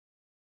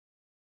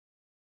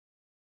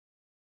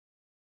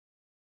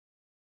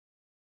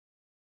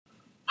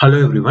Hello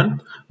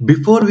everyone.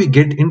 Before we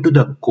get into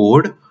the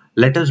code,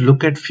 let us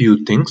look at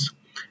few things.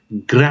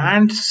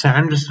 Grant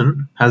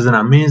Sanderson has an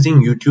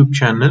amazing YouTube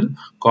channel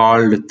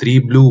called 3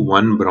 Blue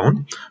 1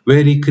 Brown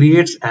where he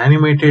creates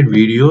animated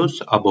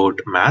videos about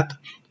math.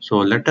 So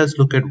let us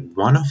look at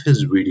one of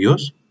his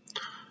videos.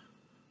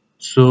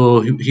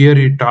 So here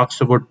he talks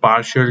about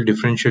partial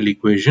differential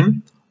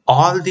equation.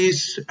 All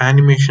these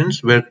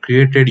animations were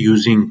created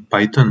using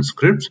Python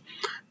scripts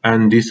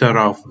and these are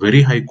of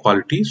very high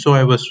quality. So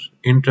I was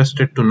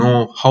interested to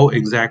know how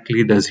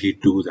exactly does he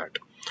do that.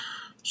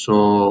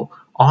 So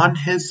on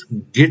his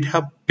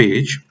GitHub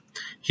page,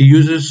 he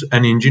uses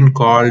an engine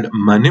called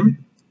Manim,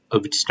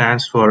 which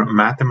stands for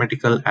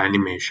mathematical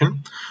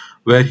animation,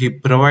 where he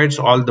provides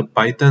all the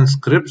Python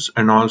scripts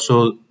and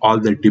also all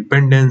the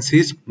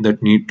dependencies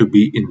that need to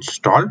be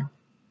installed.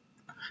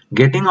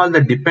 Getting all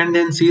the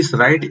dependencies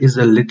right is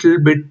a little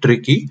bit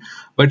tricky,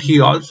 but he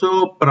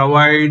also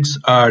provides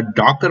a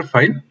Docker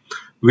file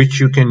which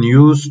you can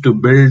use to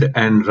build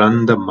and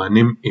run the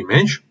Manim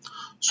image.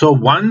 So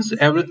once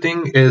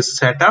everything is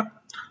set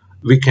up,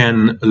 we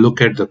can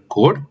look at the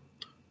code.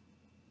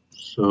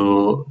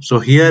 So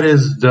here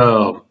is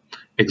the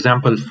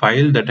example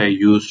file that I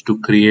used to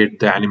create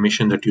the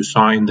animation that you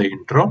saw in the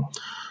intro.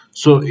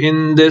 So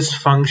in this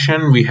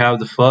function, we have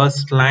the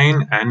first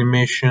line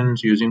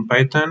animations using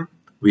Python.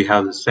 We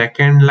have the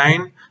second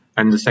line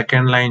and the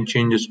second line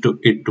changes to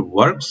it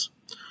works.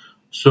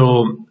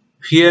 So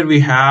here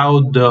we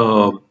have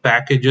the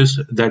packages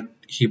that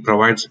he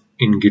provides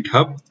in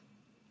GitHub.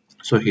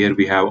 So here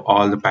we have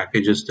all the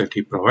packages that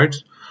he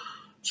provides.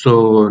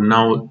 So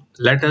now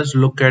let us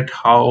look at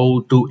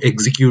how to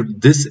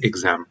execute this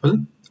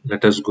example.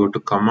 Let us go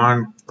to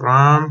command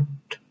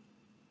prompt,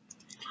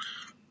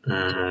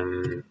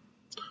 and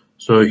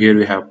so here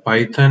we have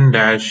Python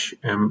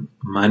 -m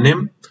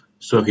manim.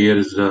 So here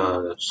is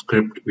the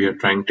script we are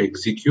trying to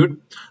execute.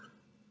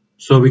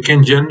 So we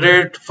can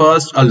generate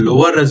first a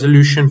lower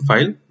resolution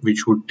file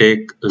which would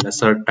take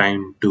lesser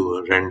time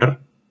to render.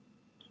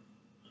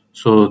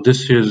 So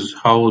this is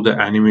how the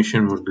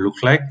animation would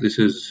look like. This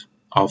is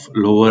of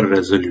lower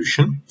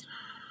resolution.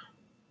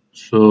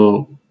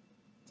 So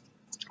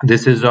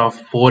this is of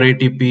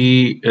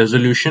 480p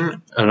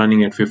resolution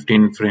running at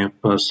 15 frames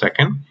per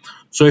second.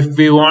 So if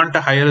we want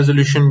a higher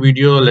resolution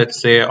video,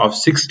 let's say of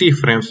 60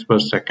 frames per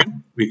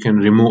second, we can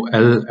remove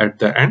L at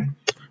the end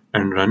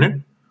and run it.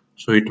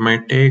 So it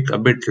might take a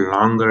bit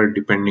longer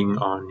depending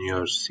on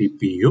your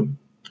CPU,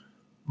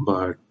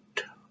 but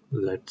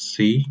let's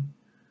see.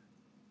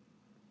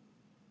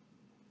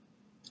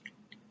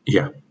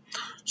 Yeah.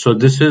 So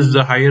this is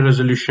the higher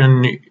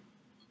resolution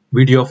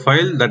video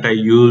file that I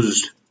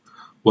used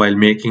while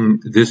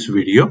making this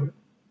video.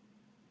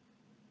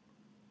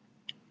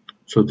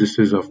 So this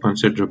is of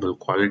considerable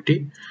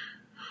quality.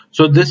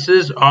 So this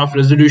is of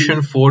resolution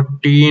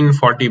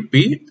 1440p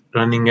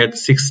running at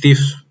 60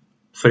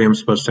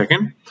 frames per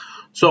second.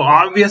 So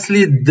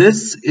obviously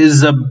this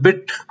is a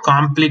bit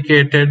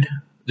complicated.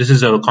 This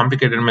is a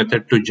complicated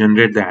method to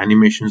generate the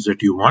animations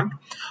that you want.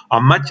 A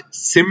much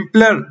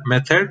simpler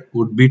method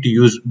would be to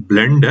use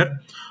Blender.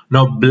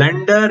 Now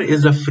Blender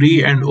is a free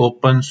and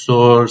open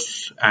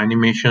source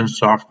animation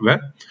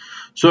software.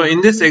 So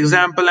in this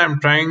example, I'm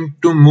trying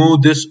to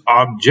move this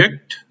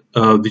object,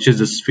 which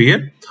is a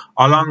sphere,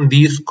 along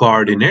these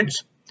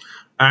coordinates.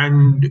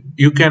 And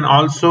you can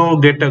also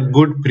get a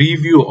good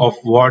preview of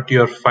what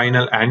your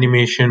final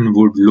animation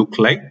would look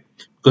like.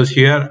 Because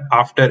here,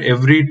 after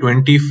every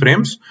 20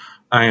 frames,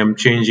 I am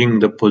changing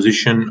the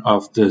position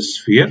of the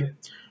sphere.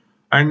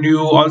 And you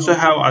also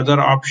have other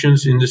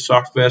options in the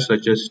software,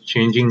 such as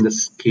changing the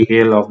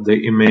scale of the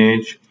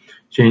image,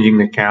 changing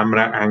the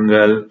camera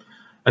angle.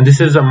 And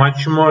this is a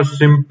much more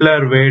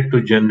simpler way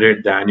to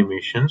generate the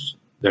animations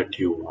that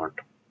you want.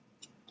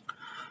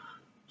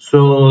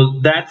 So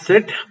that's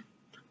it.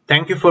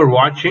 Thank you for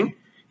watching.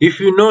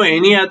 If you know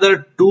any other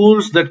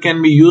tools that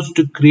can be used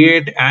to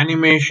create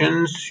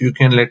animations, you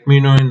can let me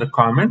know in the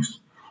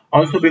comments.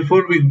 Also,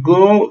 before we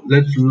go,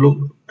 let's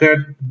look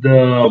at the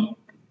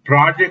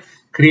projects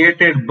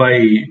created by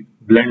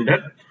Blender.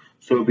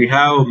 So we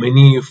have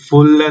many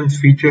full-length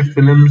feature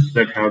films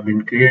that have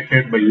been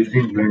created by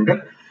using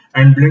Blender,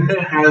 and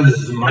Blender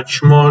has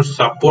much more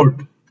support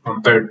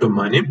compared to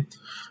Manim.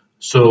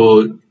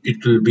 So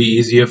it will be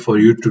easier for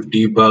you to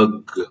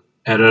debug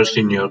errors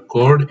in your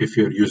code if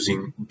you're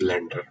using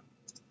Blender.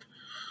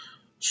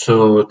 So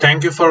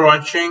thank you for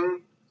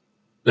watching.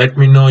 Let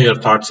me know your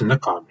thoughts in the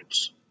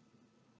comments.